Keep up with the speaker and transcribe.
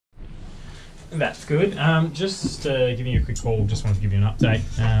That's good. Just giving you a quick call, just wanted to give you an update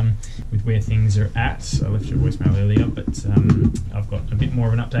with where things are at. So I left you a voicemail earlier, but I've got a bit more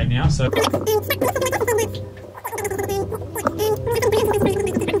of an update now. So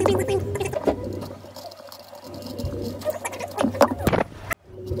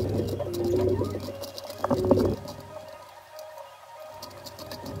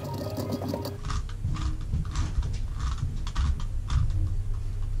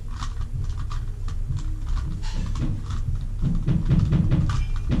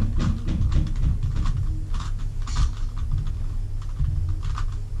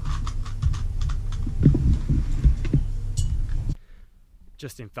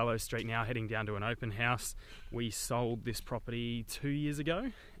just in Fellow Street now, heading down to an open house. We sold this property 2 years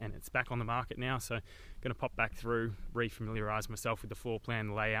ago and it's back on the market now, so I'm going to pop back through, re-familiarise myself with the floor plan,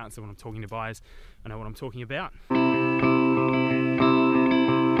 the layout, so when I'm talking to buyers I know what I'm talking about.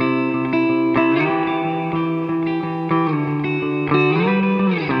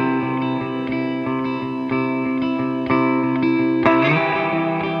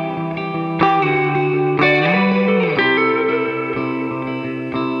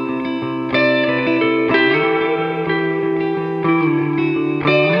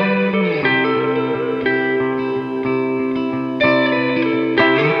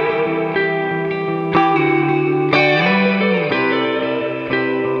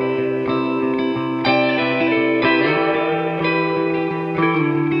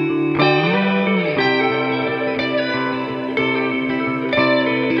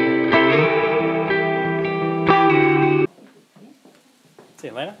 See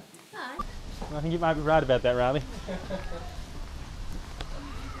you later. Hi. I think you might be right about that, Riley.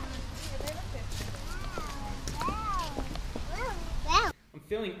 I'm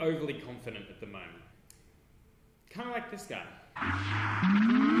feeling overly confident at the moment. Kind of like this guy.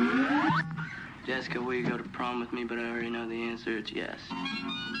 Jessica, will you go to prom with me? But I already know the answer. It's yes.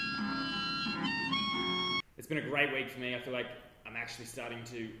 It's been a great week for me. I feel like I'm actually starting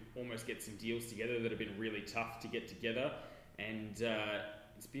to almost get some deals together that have been really tough to get together. And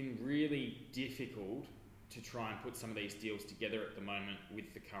it's been really difficult to try and put some of these deals together at the moment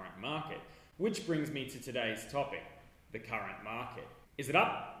with the current market. Which brings me to today's topic, the current market. Is it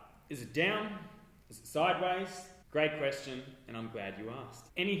up? Is it down? Is it sideways? Great question, and I'm glad you asked.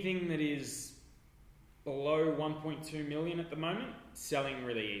 Anything that is below 1.2 million at the moment, selling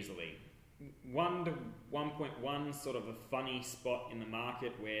really easily. 1 to 1.1 sort of a funny spot in the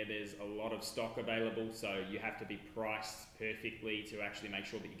market where there's a lot of stock available, so you have to be priced perfectly to actually make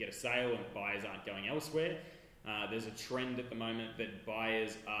sure that you get a sale and buyers aren't going elsewhere. There's a trend at the moment that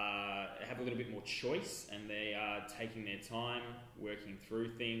buyers have a little bit more choice and they are taking their time working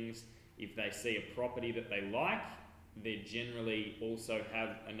through things. If they see a property that they like, they generally also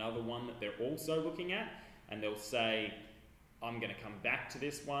have another one that they're also looking at, and they'll say, I'm going to come back to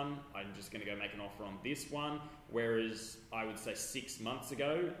this one, I'm just going to go make an offer on this one. Whereas I would say 6 months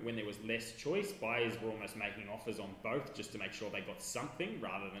ago, when there was less choice, buyers were almost making offers on both just to make sure they got something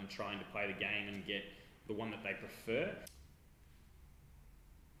rather than trying to play the game and get the one that they prefer.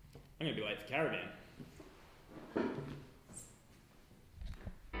 I'm going to be late for caravan.